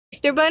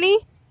Easter bunny?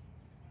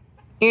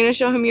 You're gonna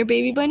show him your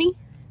baby bunny?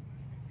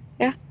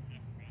 Yeah.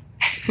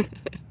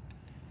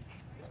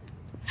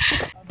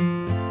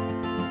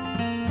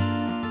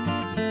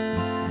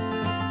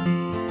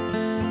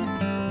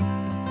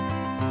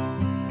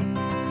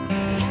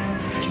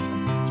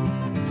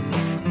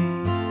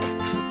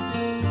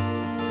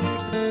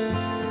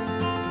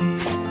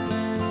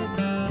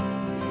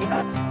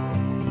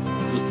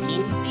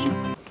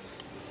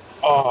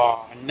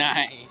 Oh,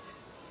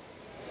 nice.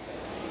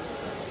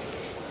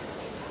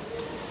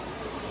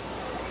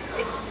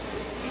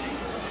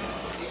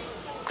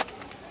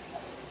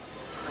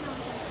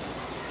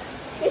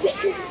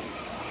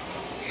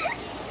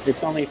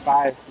 It's only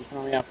 5. You can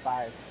only have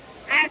 5.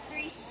 I have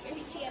 3. She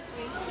has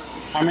 3.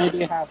 How many do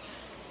you have?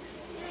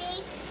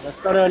 3.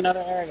 Let's go to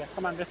another area.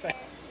 Come on, this way.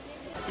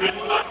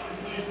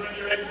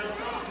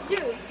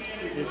 Dude.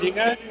 Did you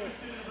guys?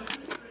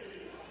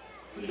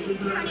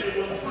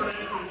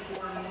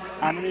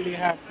 How many do you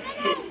have?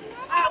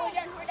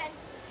 We're done.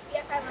 We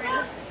have 5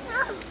 already.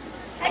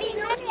 How do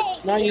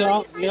you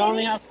know No, you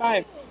only have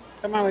 5.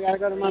 Come on, we gotta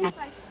go to Mommy.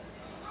 5.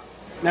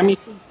 Let me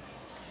see.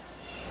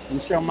 You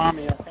show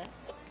Mommy, okay?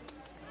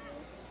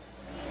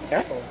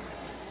 Careful.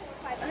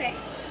 5. Okay.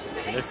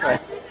 This way.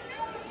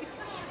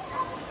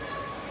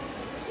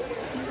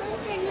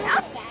 That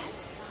was fast.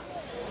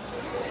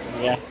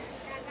 Yeah.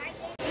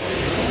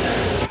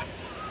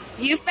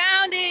 You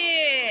found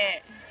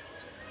it!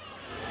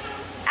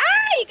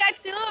 Ah, you got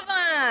 2 of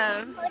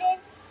them! What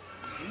is?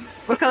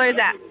 What color is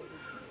that?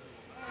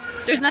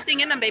 There's nothing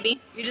in them,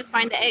 baby. You just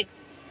find the eggs.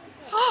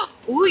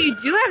 Ooh, you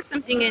do have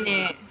something in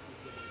it.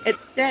 It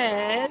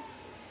says,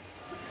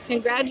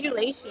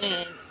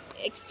 congratulations.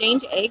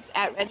 Exchange eggs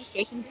at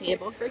registration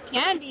table for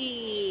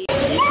candy.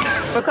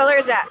 What color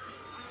is that?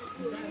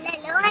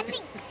 Yellow and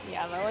pink.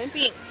 Yellow and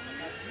pink.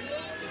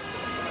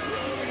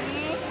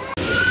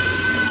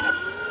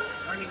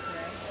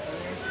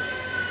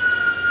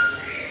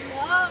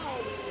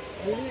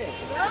 Who did it?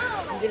 No.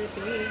 You did it to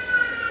me.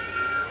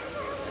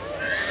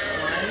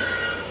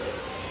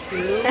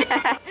 1, 2.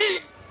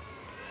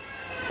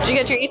 Did you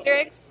get your Easter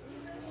eggs?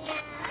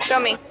 Show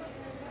me.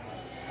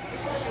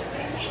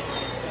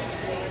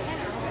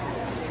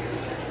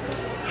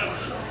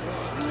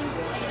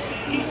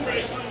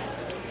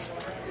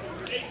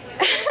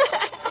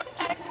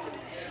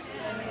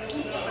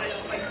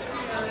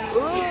 Ooh.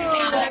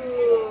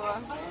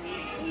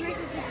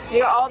 You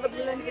got all the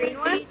blue and green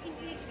ones?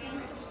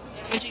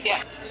 What'd you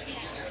get?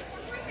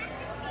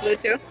 Blue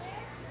too?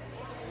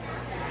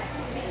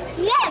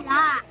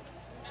 Yeah.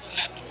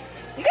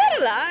 You got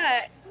a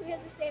lot. We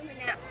have the same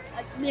amount.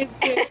 We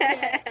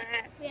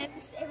have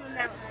the same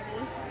amount,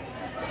 honey.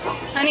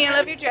 Honey, I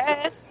love your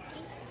dress.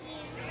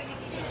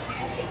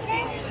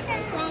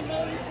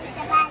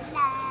 I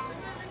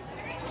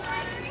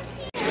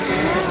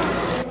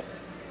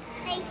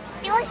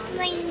lost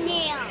my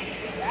nail.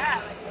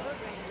 Yeah.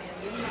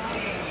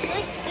 So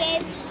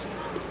scary.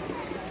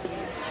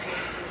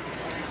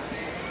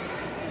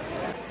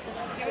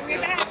 Give me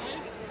back.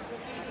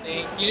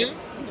 Thank you.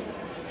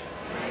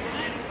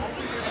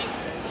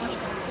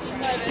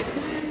 There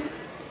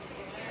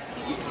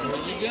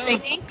you go. Say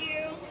thank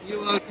you.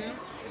 You're welcome.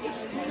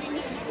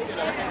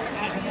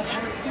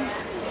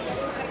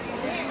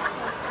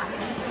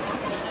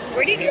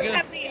 Where did you There you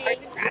have the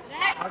arts and crafts at?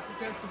 Arts and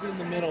crafts will be in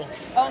the middle.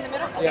 Oh, in the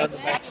middle? Okay. Yeah, the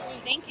back.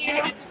 Thank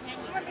you.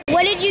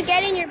 What did you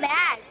get in your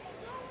bag?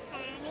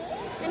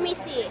 Let me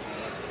see.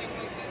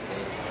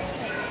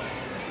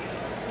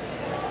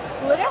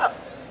 Pull it out.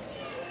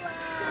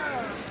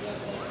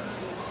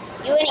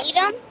 You gonna eat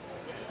them?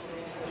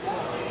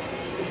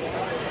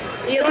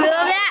 You approve of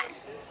that?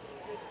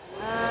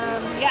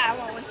 Yeah, I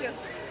want one too.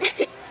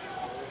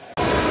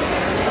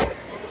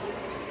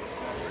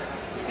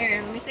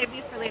 Here, let me save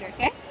these for later,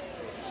 okay?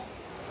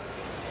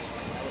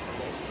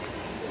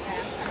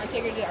 Yeah, I'm gonna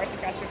take her to the arts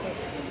and crafts real quick.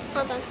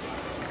 Hold on.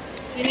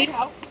 Do you need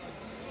help?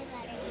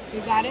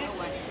 You got it? Is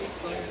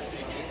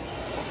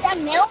that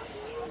milk?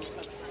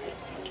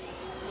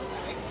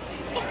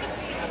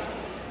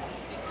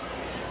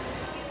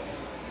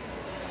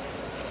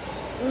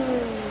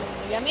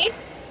 Yummy?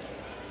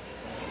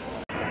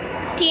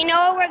 Do you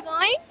know where we're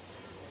going?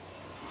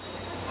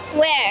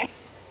 Where?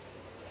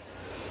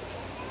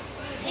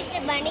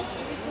 Lisa Bunny?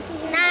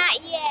 Not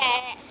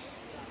yet.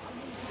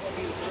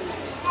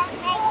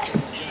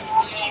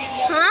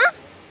 Huh?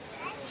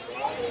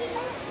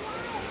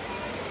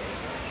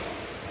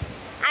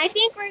 I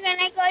think we're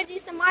gonna go do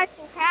some arts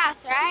and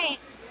crafts, right?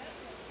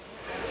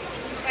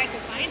 If I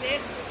can find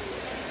it.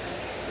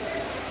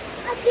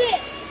 Okay.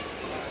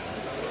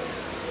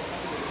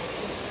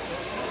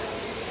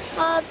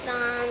 Hold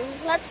on,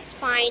 let's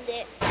find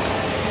it.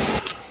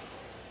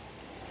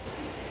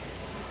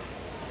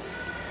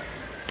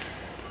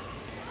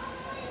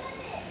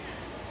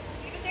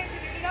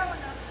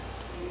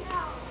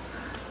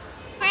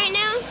 Right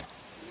now?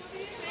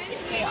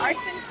 Okay,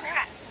 arts and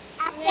crafts.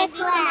 We're gonna do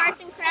some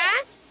arts and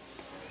crafts.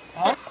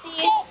 Huh? Let's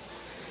see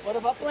What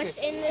about the what's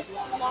kids? in this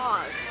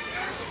log.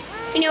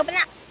 Can you open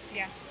that?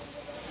 Yeah.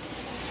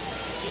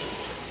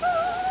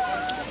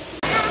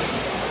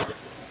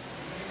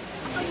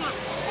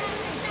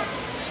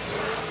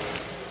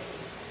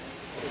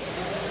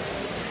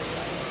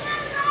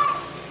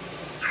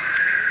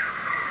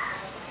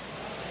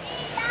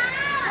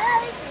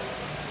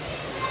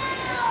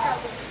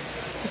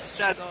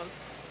 struggles.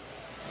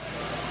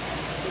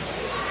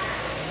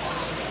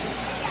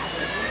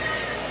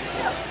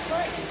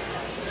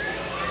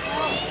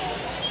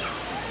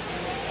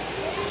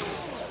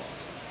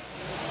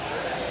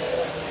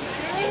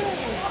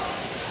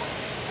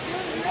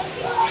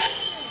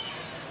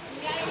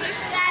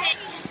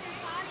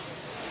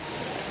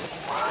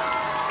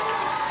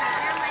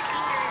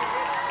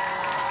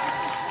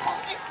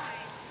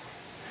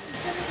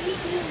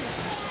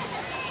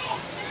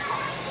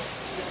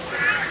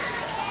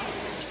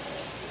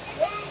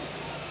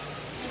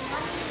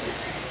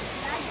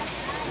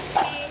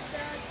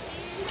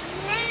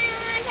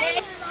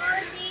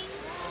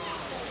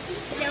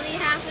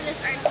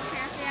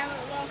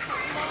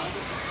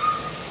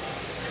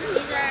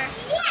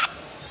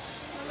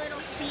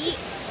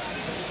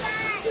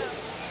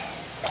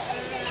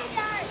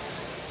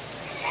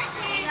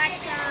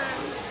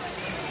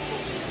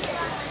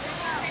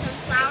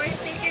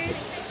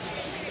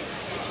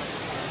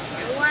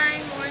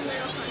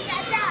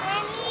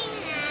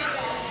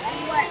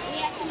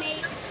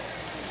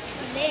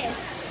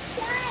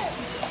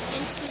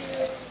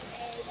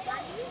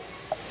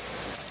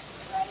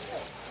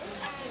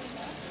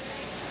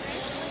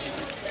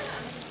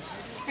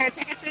 Here,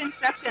 take it through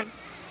instructions.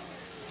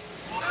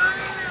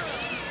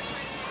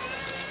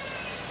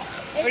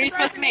 What are you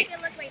supposed to make?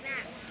 It look like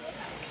that.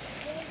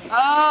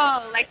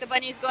 Oh, like the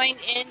bunny's going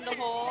in the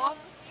hole?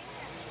 So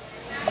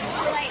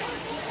like, you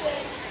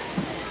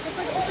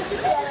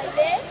could go like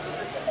this,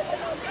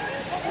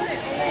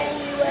 and then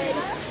you would.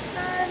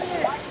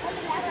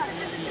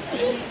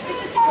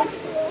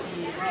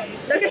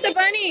 Look at the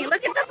bunny!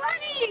 Look at the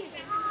bunny!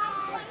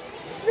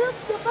 Look,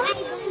 the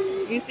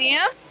bunny. You see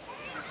him?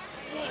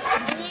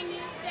 And then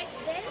you stick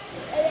this,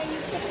 and then you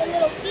put the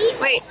little feet.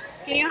 Wait,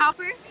 can you help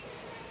her?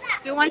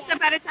 Do one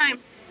step at a time.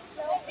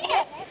 Little feet,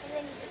 and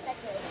then you just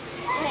decorate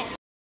it.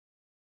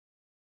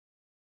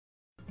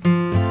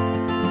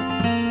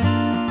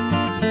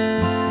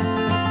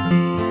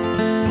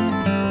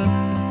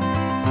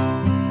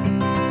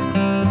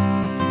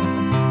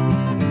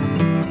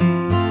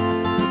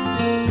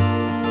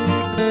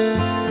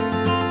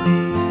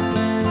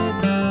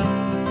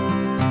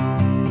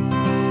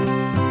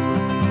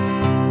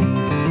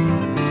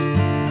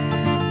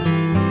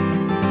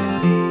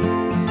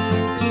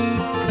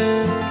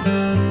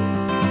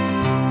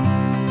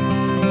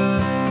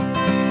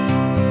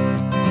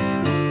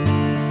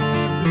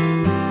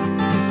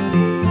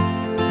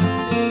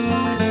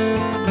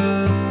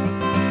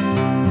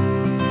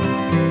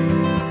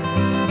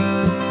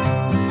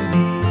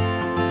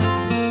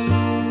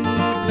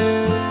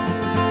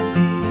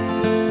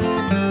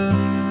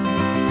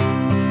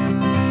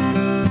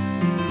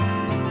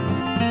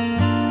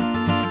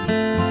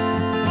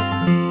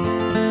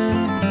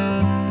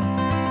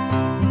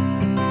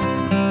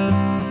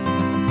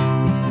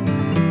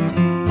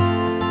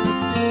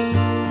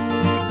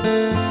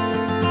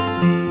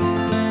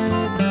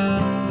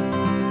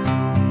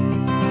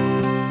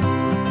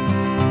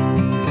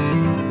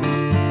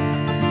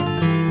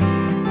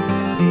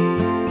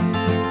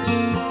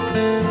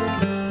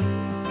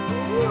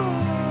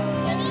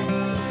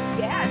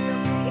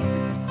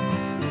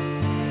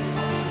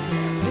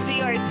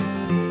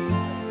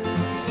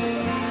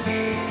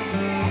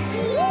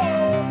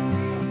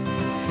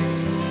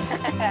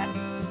 Okay.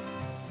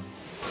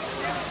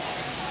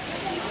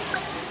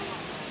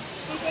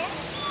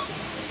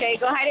 Okay,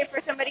 go hide it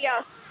for somebody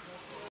else.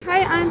 Hi,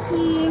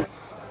 Auntie.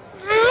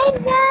 Hi,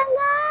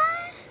 Bella.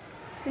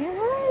 Say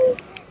hi.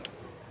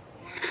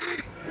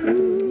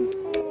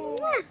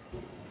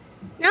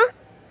 No?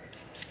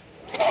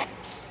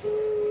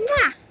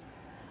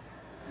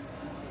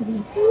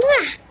 Look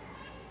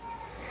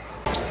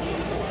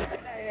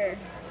at her.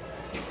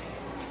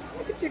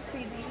 Look at your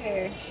crazy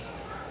hair.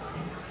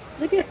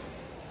 Look at.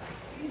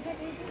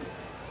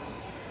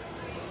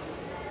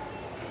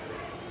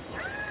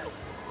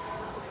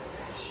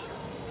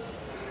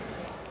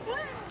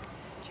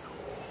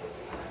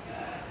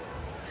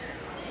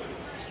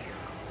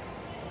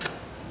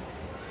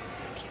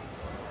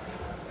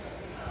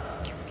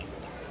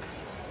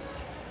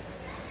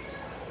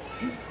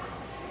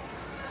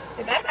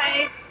 Say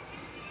bye-bye.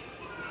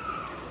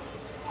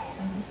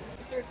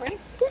 Is it recording?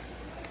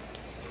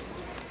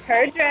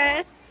 Her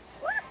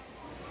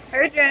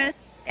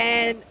dress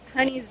and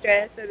Honey's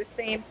dress are the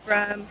same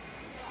from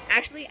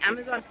actually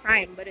Amazon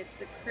Prime, but it's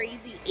the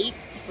Crazy 8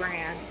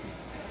 brand.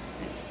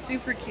 It's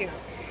super cute.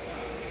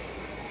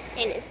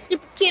 And it's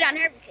super cute on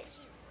her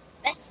because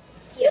she's special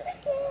cute.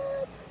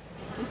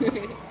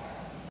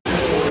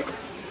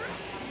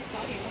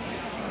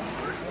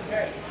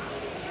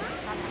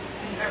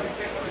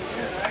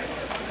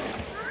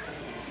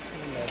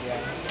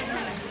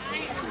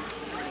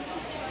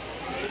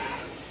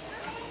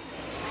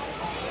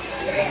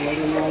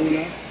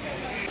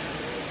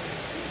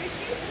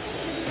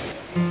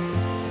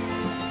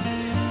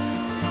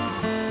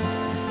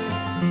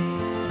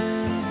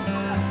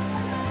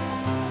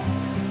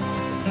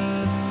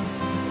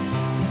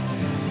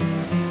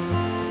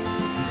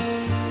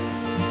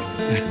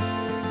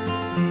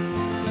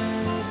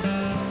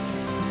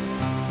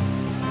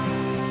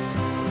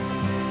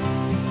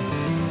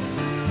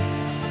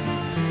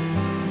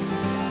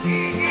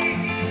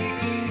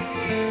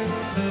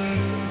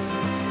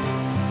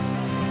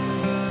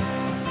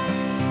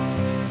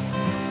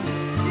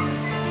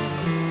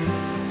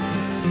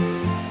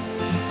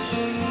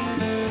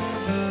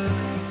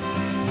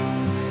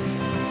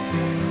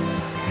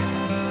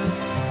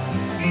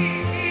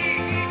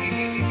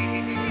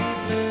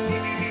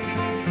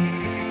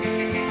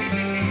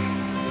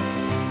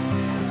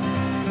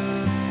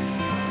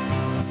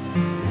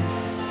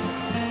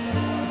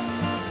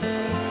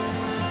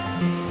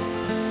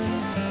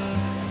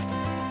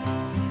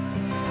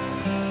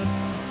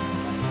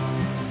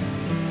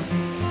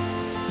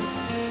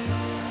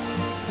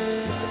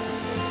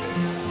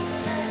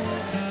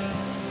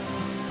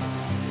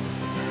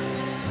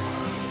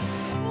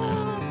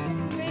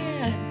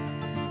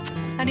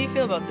 How do you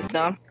feel about this,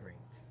 Dom?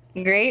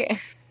 Great. Great.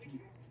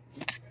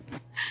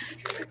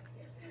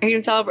 Are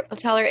you gonna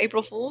tell her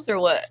April Fools or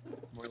what?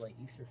 More like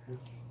Easter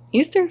Fools.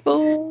 Easter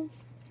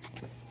Fools.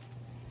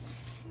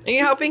 Are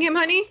you helping him,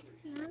 honey?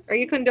 Are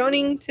you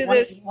condoning to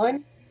this?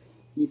 One?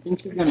 You think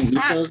she's gonna eat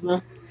those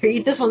though? Here,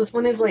 eat this one. This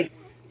one is like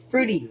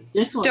fruity.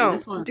 This one. Don't.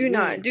 This one's Do good.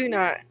 not. Do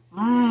not.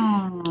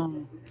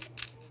 Mmm.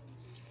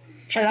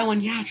 Try that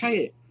one. Yeah, try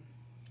it.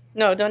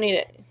 No, don't eat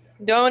it.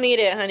 Don't eat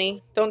it,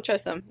 honey. Don't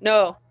trust them.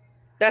 No.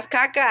 That's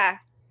caca.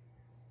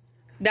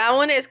 That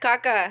one is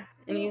caca.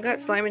 And you got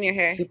slime in your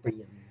hair. Super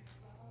yummy.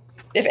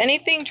 If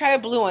anything, try a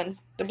blue one.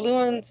 The blue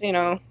ones, you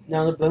know.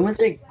 No, the blue ones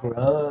are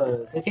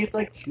gross. They taste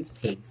like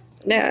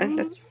toothpaste. Yeah,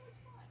 that's. Do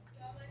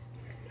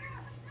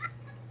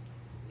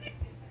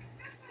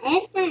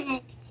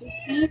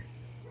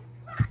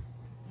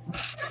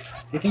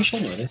you think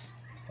she'll notice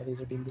how these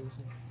are being blue?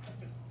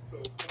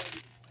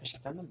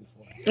 She's done them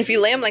before. If you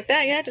lay them like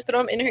that, yeah, just throw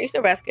them in her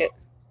Easter basket.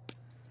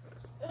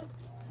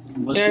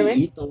 Will You know she what I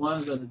mean? eat the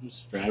ones that are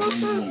just dragging in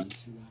the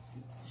Easter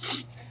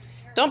basket?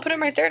 Don't put them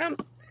right there. Don't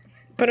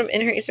put them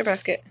in her Easter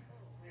basket.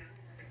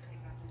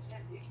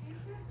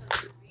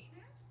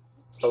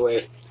 Oh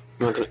wait,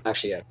 I'm not gonna.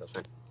 Actually, yeah, that's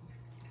fine.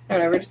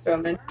 Whatever, just throw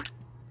them in.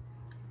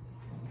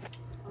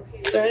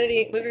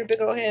 Serenity, move your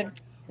big old head.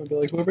 I'll be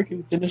like, whoever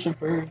can finish them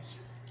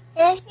first.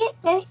 There's it.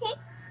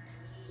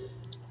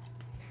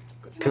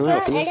 Can I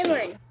open this?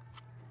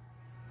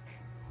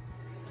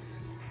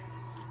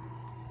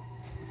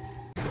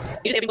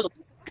 You just say bamboozled.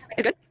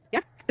 It's good? Yeah?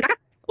 Is it caca?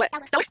 What?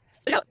 Sour?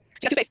 Spit it out.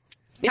 She got toothpaste.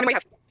 Yeah, how many do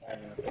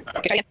you have?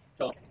 Okay, try again.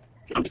 So,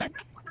 I'm sorry.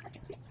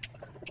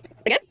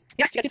 Again?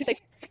 Yeah, she got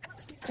toothpaste.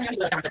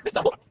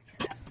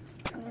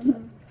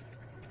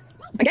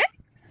 Again?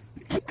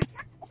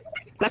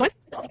 Last one?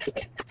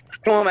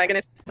 Oh my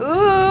goodness.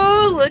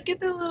 Ooh, look at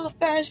the little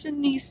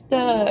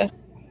fashionista.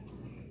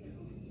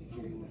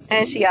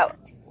 And she out.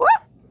 Woo!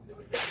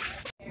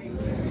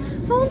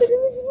 Oh, the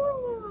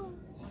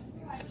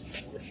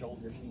The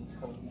shoulder seems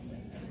cold.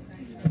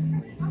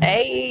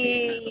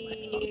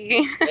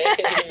 Hey.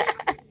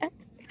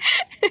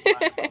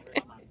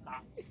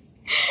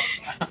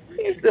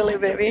 You silly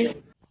baby.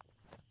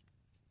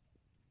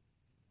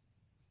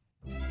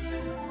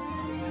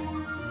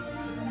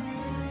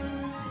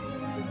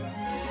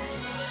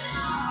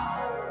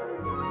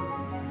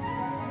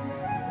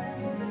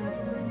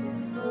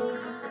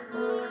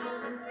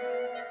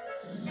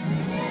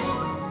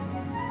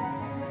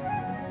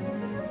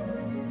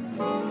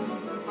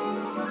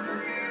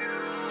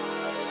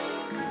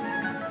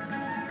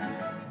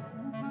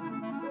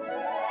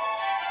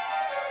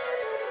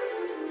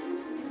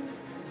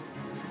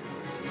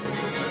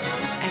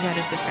 I got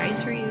a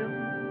surprise for you.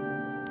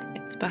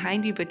 It's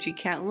behind you, but you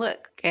can't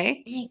look,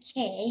 okay?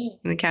 Okay.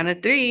 On the count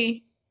of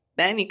 3,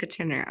 then you could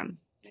turn around.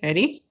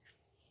 Ready?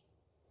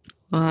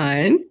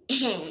 1,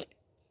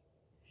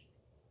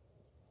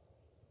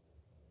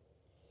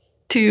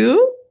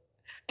 2,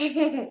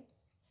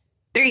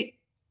 3.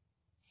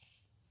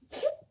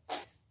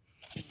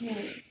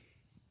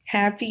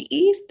 Happy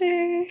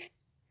Easter.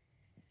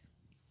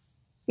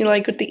 You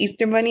like what the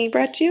Easter Bunny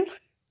brought you?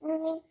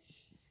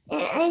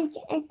 I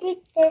think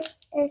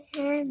this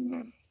hand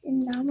mask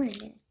in Dominic.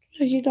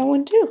 So you got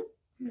one too.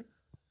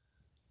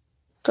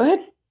 Go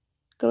ahead.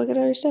 Go look at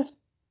all your stuff.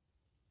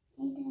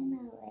 I don't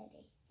know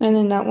already. And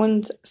then that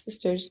one's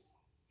sister's.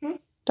 Huh?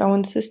 That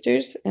one's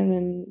sister's, and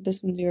then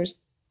this one's yours.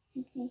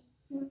 Okay.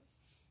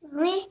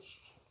 Mommy,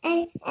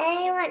 I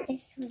want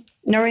this one.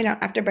 No, right now,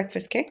 after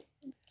breakfast, okay?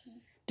 Okay.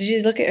 Did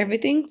you look at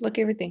everything? Look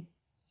at everything.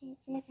 I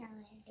did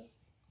already.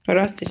 What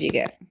else did you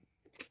get?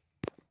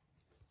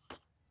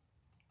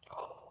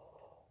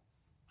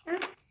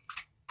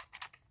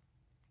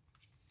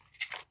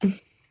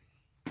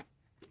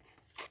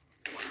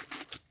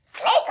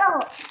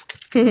 Lego!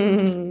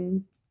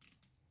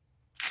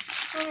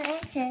 What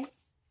is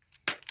this?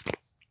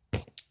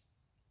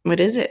 What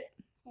is it?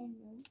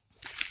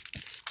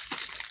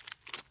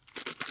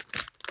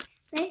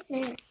 What is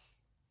this?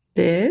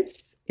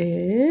 This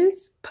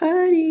is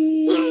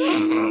Putty.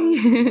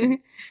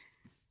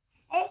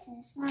 This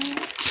is one.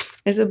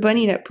 It's a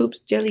bunny that poops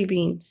jelly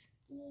beans.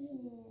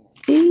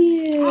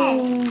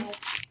 Ew.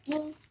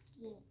 Yes.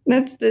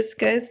 That's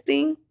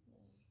disgusting.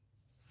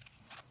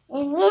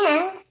 And we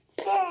have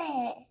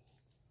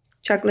this.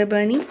 Chocolate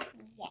bunny.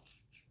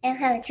 Yes. They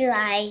have 2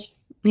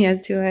 eyes. He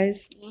has 2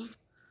 eyes. Yeah.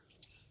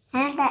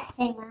 And that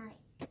same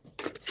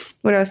eyes.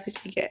 What else did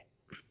you get?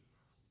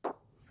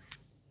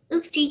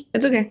 Oopsie.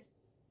 It's okay.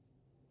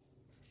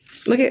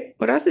 Look at,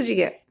 what else did you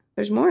get?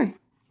 There's more.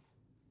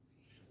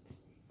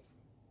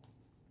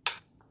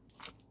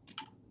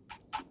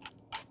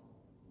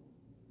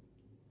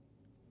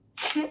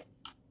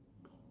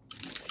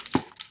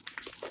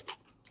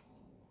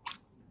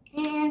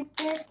 And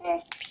this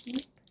is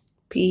Peep.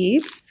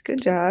 Peeps.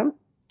 Good job.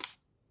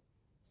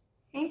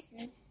 This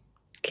is.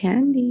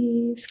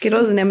 Candy.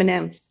 Skittles and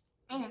M&M's.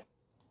 I know.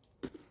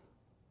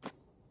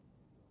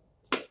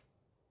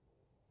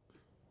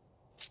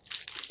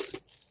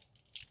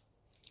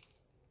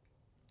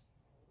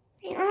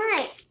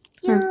 Alright.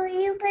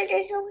 You put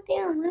this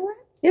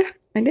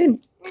I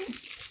did.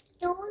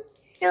 Don't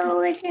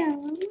show it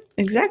down.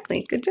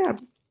 Exactly. Good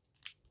job.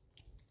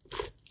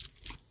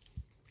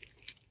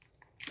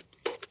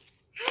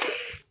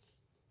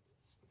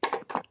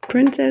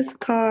 Princess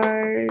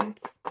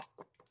cards.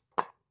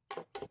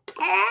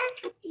 I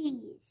love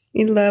these.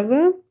 You love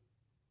them?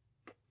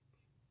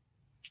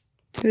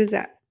 Who's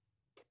that?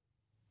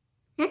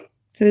 Huh?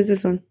 Who's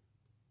this one?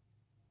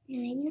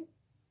 Hello.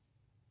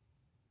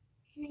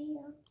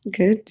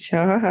 Good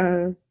job.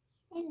 Hello.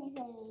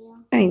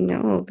 I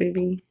know,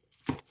 baby.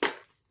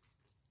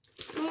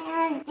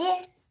 And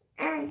this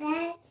and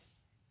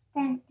that's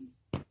that.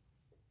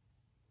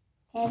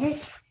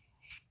 This.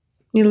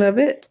 You love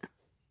it?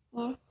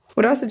 Yeah.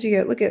 What else did you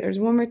get? Look at, there's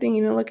one more thing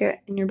you need to look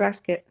at in your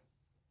basket.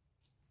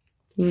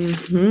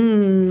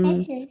 Mm-hmm.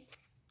 This is.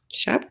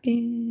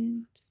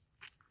 Shopping.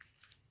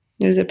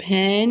 There's a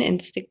pen and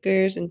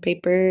stickers and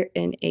paper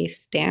and a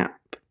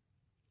stamp.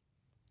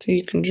 So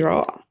you can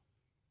draw.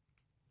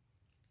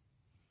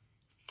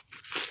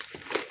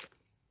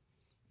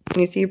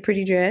 You see your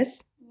pretty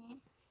dress? Yeah.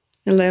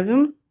 You love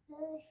them?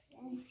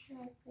 That's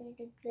my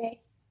pretty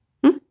dress.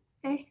 Hmm?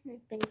 That's my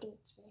pretty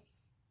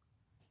dress.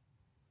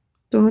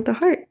 The one with the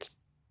hearts.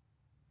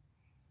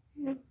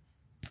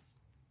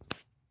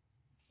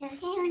 So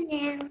here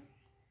now.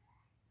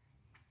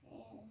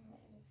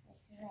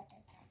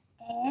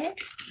 There.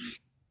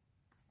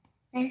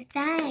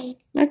 Inside.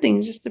 Nothing,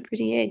 it's just a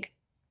pretty egg.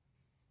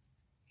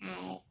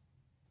 I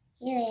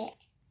hear it.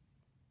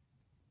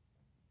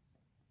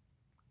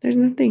 There's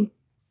nothing.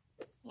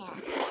 Yeah.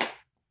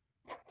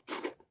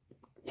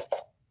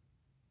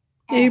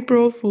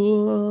 April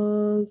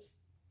Fools.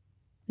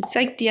 I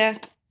psyched ya.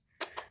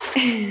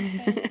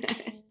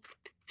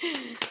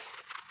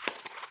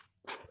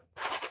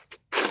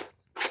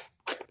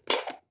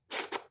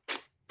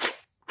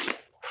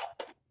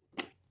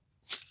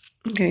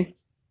 Okay.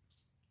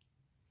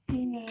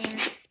 Yeah.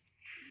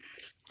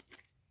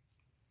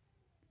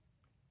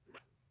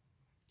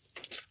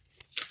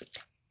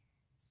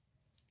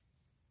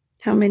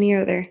 How many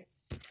are there?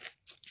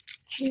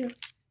 2.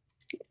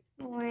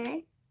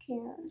 1,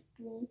 2,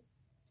 3,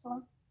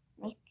 4.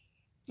 Wait.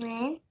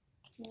 1,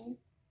 2,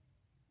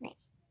 wait.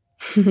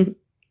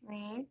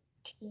 1,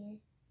 2,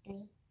 3,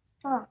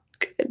 4.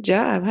 Good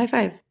job. High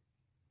five.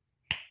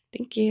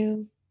 Thank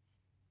you.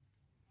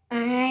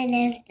 I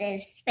love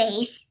this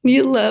face.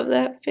 You love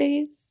that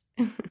face?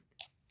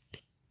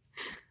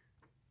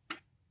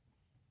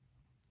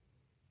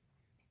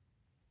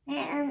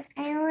 I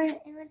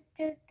want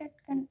to take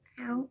them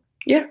out.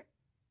 Yeah.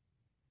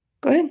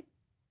 Go ahead.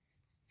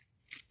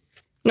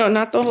 No,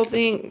 not the whole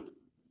thing.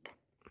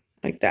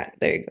 Like that.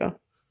 There you go.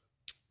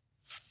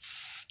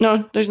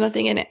 No, there's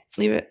nothing in it.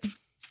 Leave it.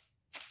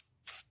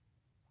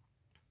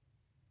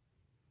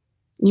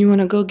 You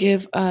want to go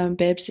give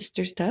Beb's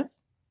sister stuff?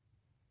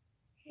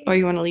 Or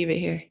you want to leave it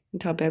here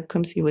until Beb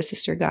comes see what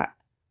sister got?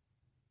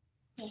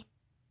 Yeah.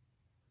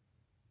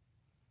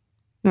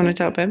 You want to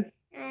tell Beb?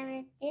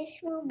 This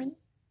will be.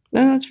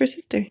 No, it's for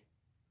sister.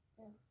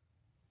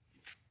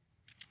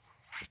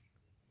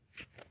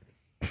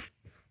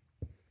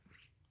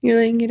 You're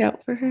laying it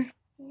out for her?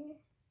 Yeah.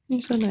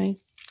 You're so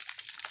nice.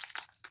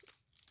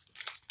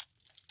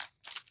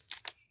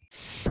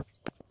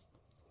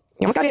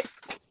 You almost got it.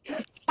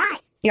 Sky.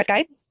 You got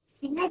Sky?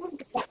 My nose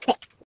is that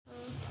thick.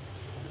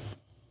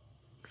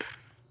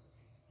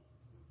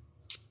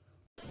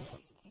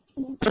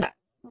 What's that?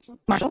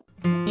 Marshall?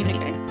 You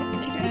Easter egg?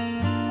 Easter egg?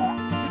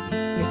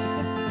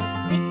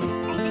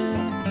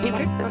 Need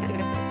water? Or what's that?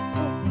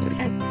 Look at his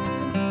head.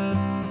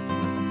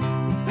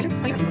 Marshall?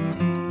 Oh, you got some.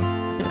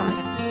 Look on this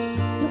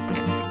side.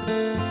 Okay.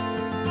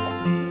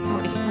 Oh,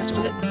 it's Marshall.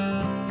 Was it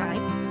Sky?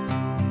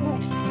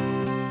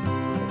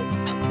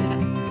 What is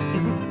that? You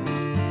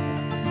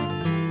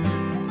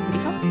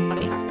think so? Oh,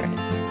 the inside. There it is.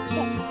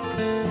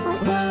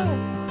 Whoa!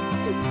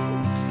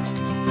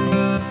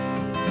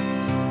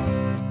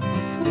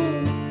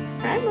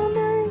 Hi,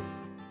 Mama.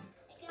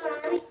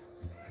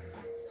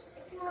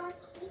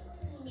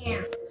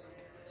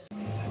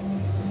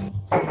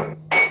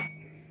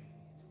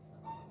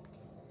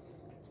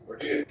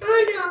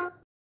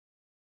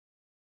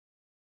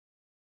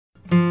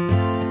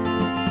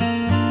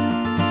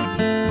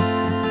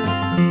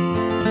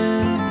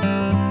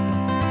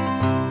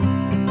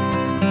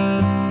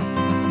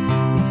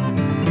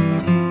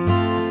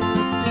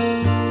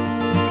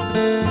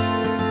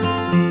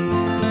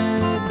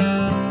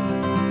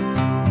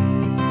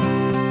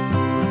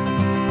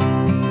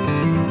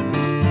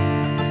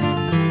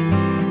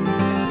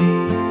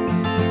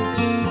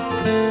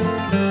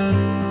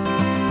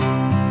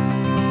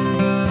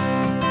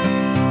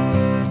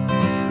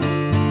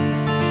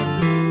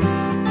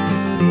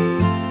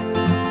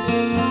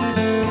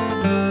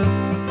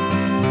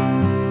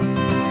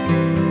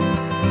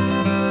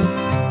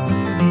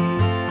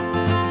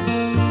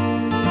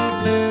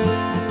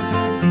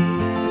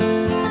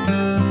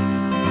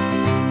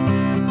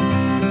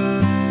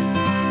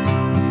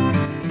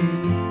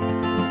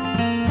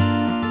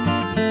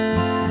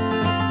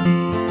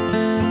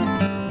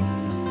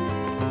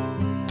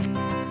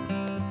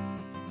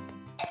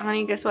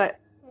 guess what?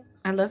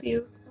 I love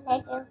you.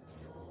 Thank you.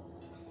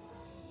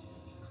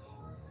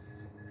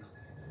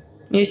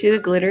 You see the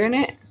glitter in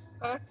it?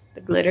 Huh?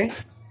 The glitter?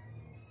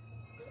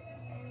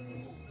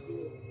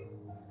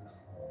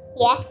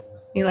 Yeah.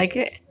 You like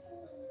it?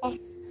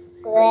 It's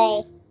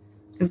gray.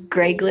 It's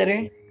gray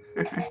glitter?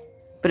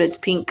 But it's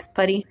pink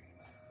putty.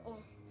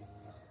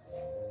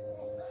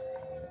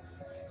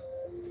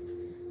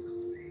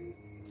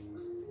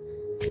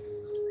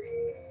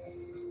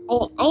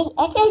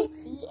 I can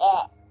see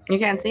it. You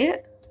can't see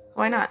it?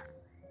 Why not?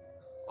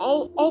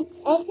 I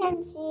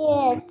can see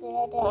it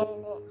glitter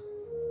in it.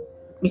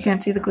 You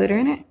can't see the glitter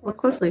in it? Look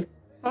closely.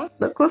 Huh?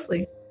 Look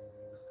closely.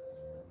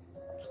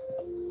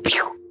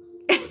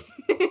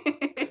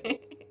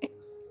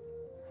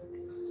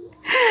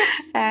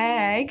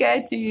 I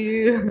got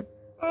you.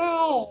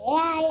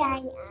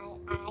 I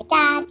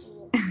got you.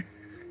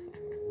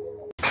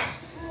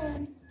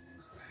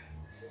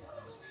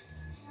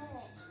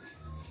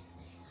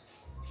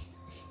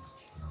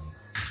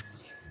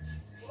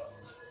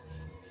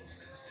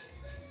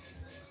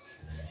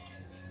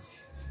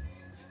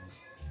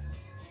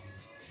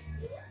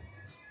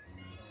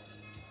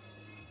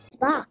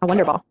 Ball. A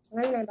wonder ball.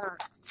 Wonder ball.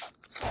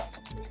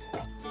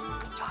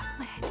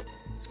 Chocolate.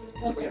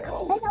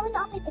 It's always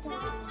open.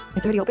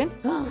 It's already open?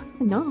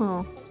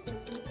 No.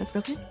 That's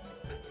broken?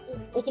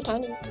 It's a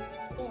candy. It's a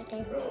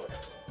candy.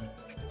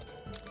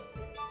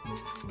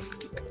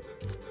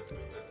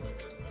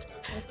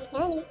 It's a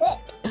candy. Quick.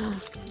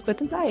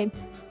 What's inside?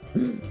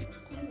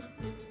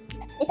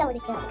 It's already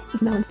stuck.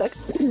 That one's stuck.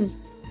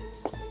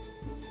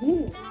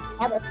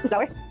 That was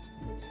Sour?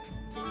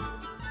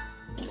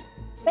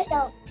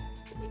 crystal.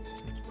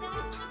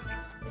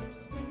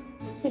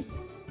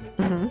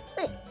 Mm-hmm.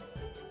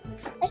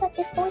 There's like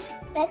this toy.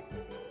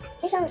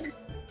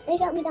 They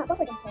showed me that both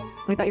of them toys.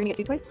 We thought you were gonna get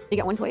 2 toys? You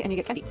get 1 toy and you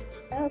get candy.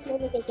 Oh,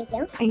 maybe they get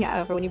down.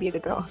 Yeah, for when you be a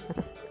good girl.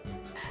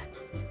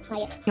 Try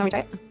it. You want me to try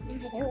it?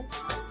 Sour.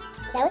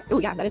 Sour? Oh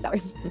yeah, that is sour.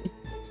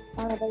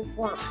 Sour they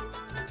want.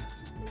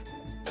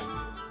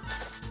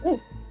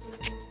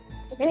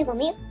 It's very for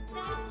me.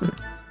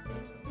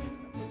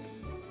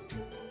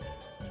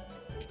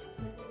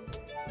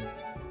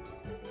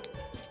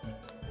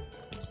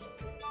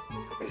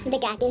 The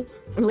gagging.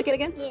 Lick it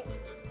again? Yeah.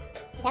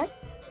 Sour?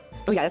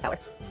 Oh yeah, that's sour.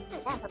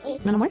 Not sour for me.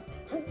 No more?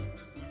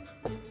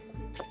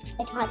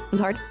 It's hard.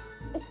 It's hard.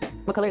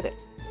 What color is it?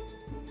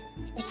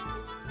 It's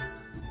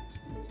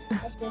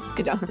good.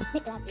 Good job.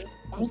 Make that good.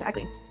 Daddy.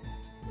 Exactly.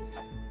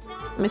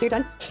 Miss your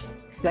tongue?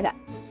 Like that.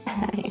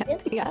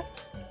 Yeah.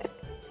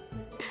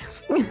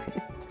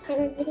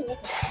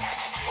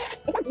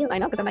 It's not blue. I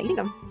know, because I'm not eating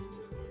them.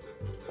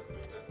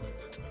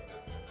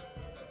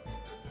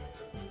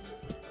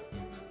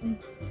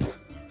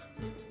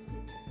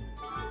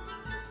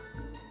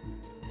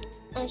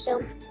 And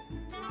so,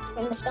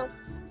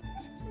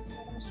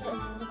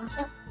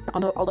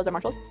 All those are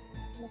Marshalls?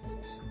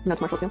 And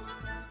that's Marshall too.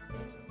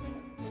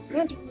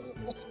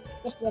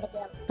 This little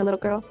girl. The little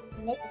girl.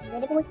 And this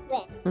little boy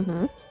red.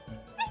 Mm-hmm.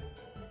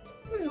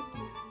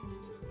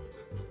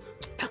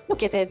 No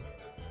kisses.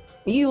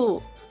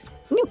 You.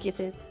 No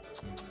kisses.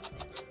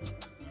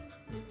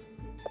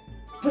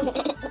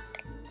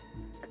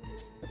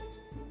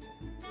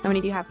 How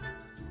many do you have?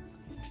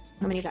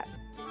 How many is that?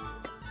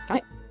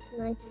 Count it.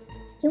 1,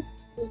 2,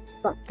 3,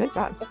 4. Good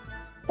job.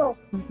 4.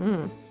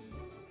 Mm-hmm.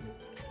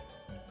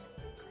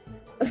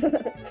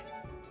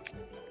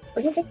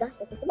 Which is sister?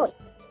 This is a boy.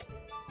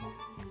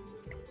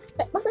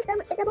 But both of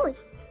them is a boy.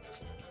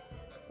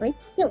 1,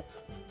 2.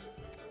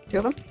 2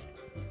 of them?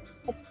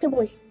 It's 2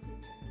 boys.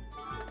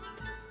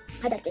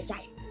 How does this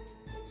size?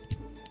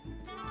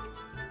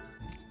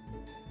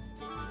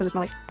 What does it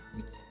smell like?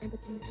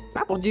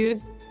 Apple juice. Apple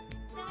juice.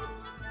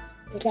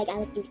 Just like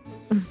apple juice.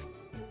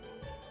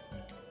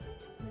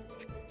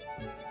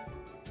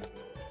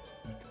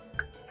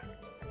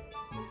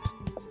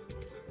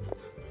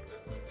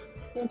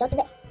 Talk a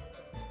bit.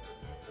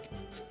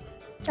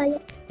 Try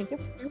it. Thank you.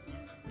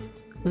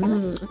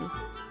 Salad.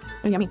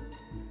 Oh, yummy.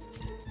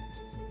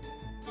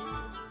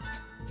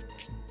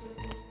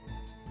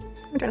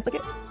 I'm trying to flick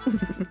it.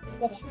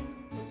 Did it.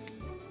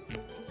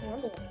 It's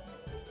yummy.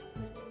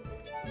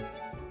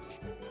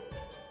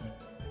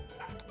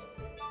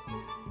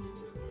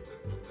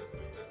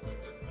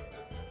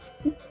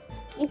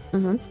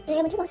 Mm-hmm.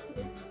 Yeah, what you want?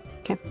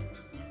 Okay.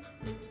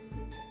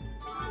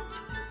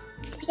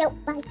 Peace out.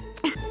 Bye.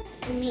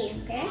 Me,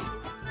 okay?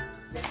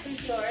 This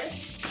is yours.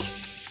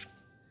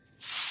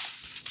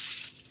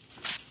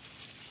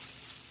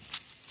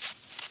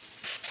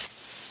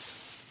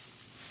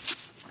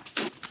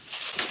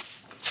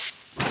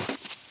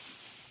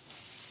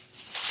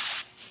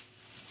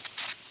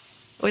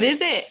 What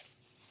is it?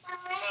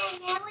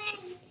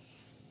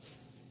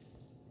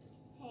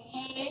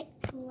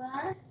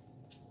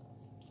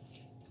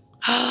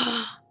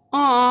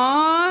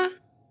 Aww.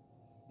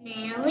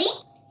 Mary,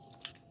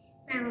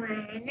 Mama, and Mom,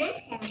 and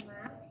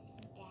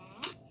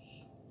Dad.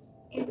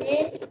 And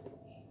this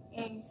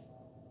is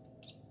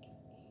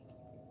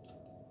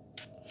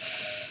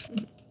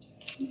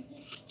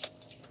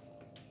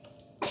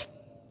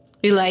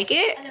You like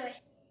it? Other way.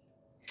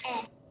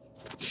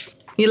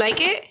 You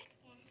like it?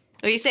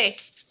 What do you say?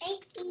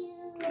 Thank you.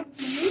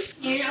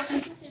 You're not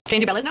consistent.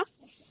 Can you do Bella's now?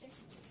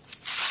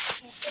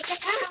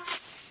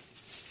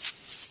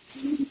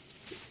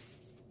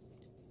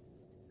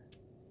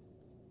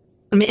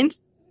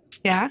 Mittens?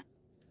 Yeah.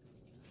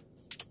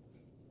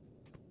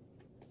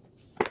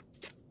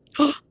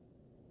 You're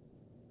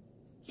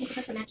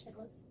supposed to match the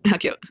clothes. How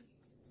cute.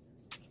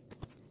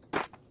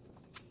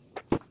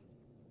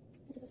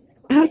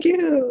 How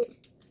cute.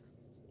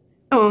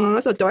 Oh,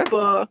 that's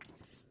adorable.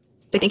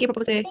 Say thank you,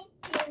 Papa. Say.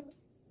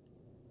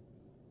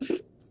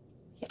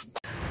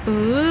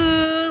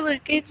 Ooh,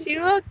 look at you.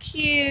 How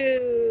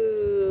cute.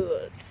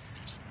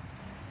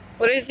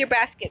 What does your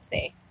basket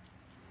say?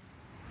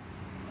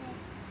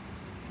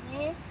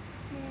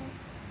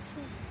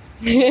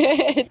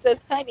 It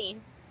says honey.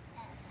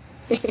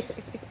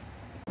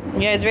 You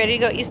guys ready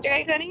to go Easter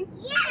egg hunting?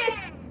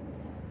 Yeah.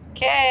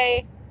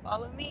 Okay,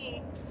 follow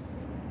me.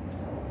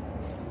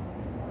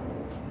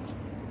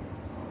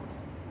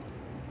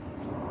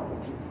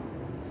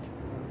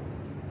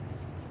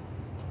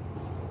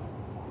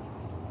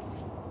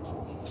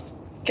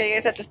 Okay, you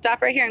guys have to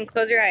stop right here and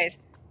close your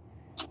eyes.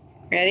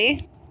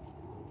 Ready?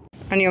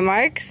 On your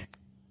marks,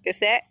 get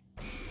set,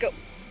 go.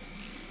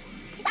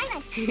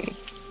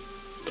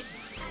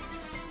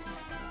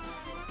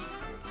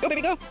 Go,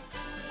 baby, go.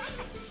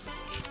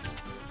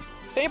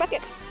 Put in your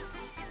basket.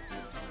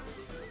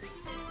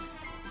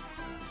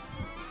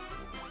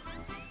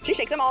 She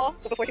shakes them all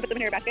before she puts them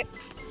in her basket.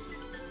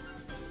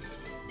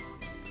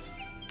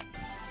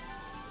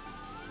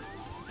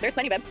 There's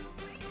plenty, babe.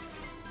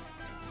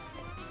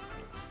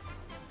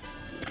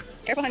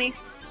 Careful, honey.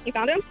 You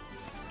found him?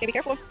 Okay, be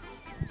careful.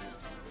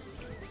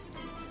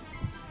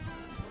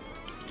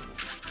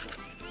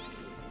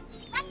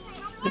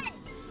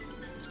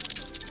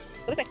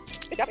 Go this way.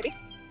 Good job, baby.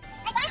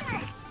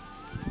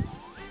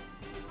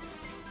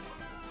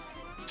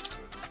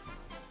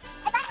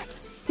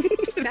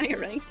 Savannah, you're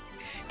running.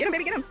 Get him,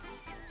 baby, get him.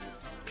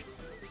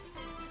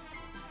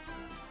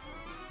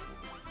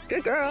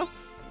 Good girl.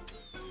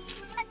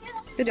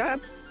 Good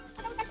job.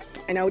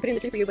 I know, we put it in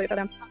the tree for you, but it fell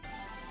down.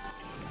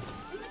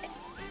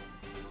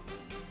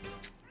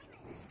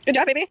 Good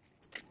job, baby.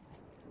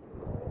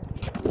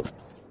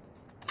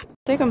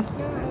 Take them.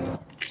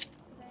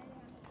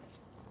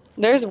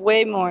 There's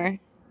way more.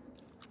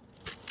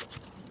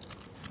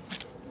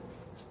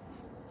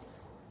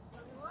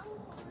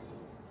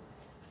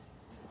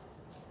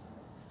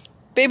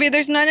 Baby,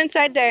 there's none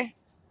inside there.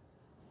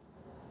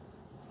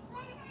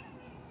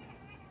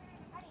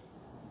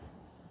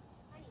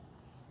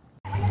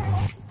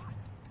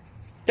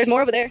 There's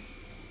more over there.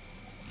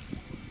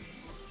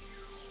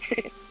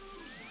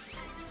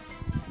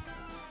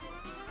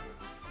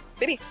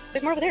 Baby,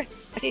 there's more over there.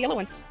 I see a yellow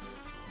one.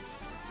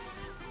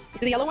 You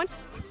see the yellow one?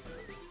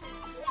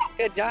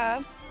 Good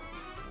job.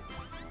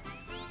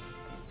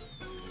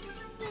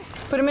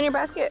 Put them in your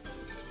basket.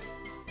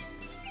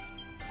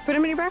 Put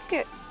them in your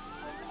basket.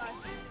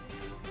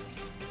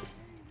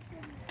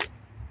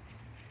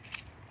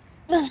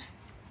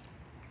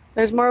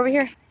 There's more over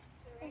here.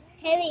 It's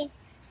heavy.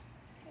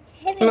 It's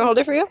heavy. I'm gonna hold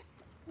it for you?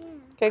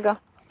 Okay, go.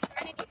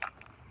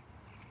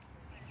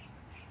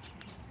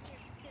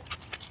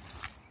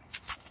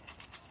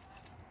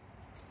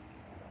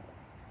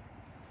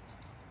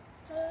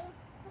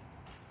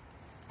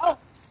 Oh.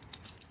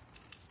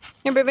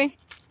 Here, baby.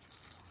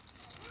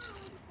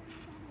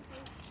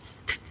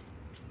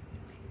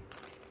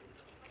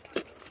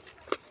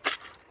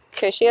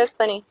 Okay, she has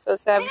plenty, so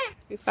Seb,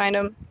 you find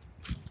them.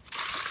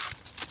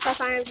 I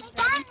found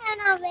one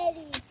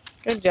already.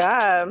 Good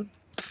job.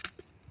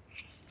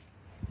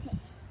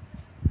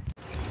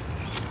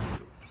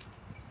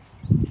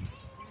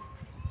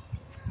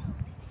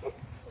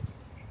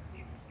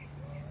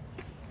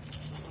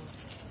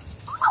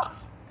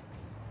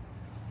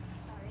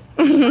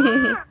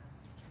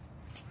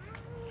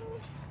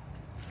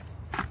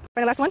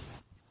 Find the last one.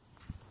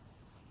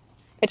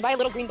 It's by a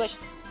little green bush.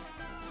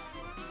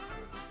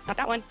 Not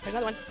that one. There's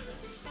another one.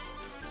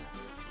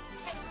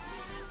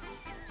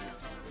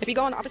 If you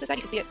go on the opposite side,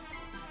 you can see it.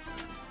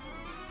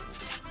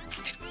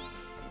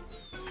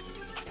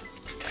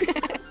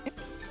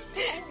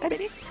 Hi,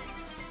 baby.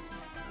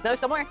 No, there's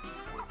still more.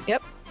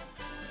 Yep.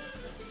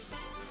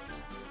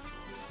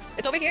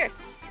 It's over here.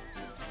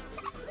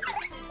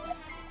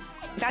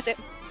 You passed it.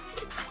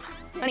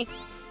 Honey.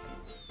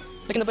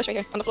 Look in the bush right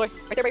here, on the floor.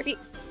 Right there by your feet.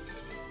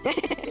 I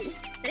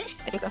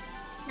think so.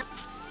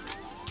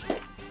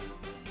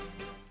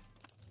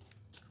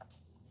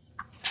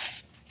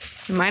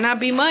 It might not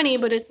be money,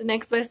 but it's the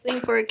next best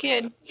thing for a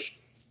kid.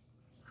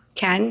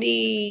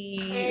 Candy.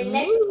 And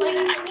next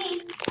one for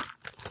me.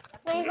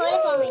 Wait, hold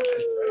it for me.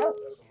 Oh.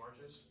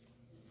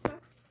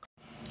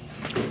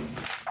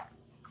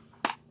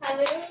 I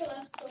literally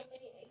left so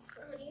many eggs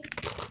for honey.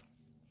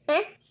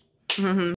 Huh? Mm-hmm.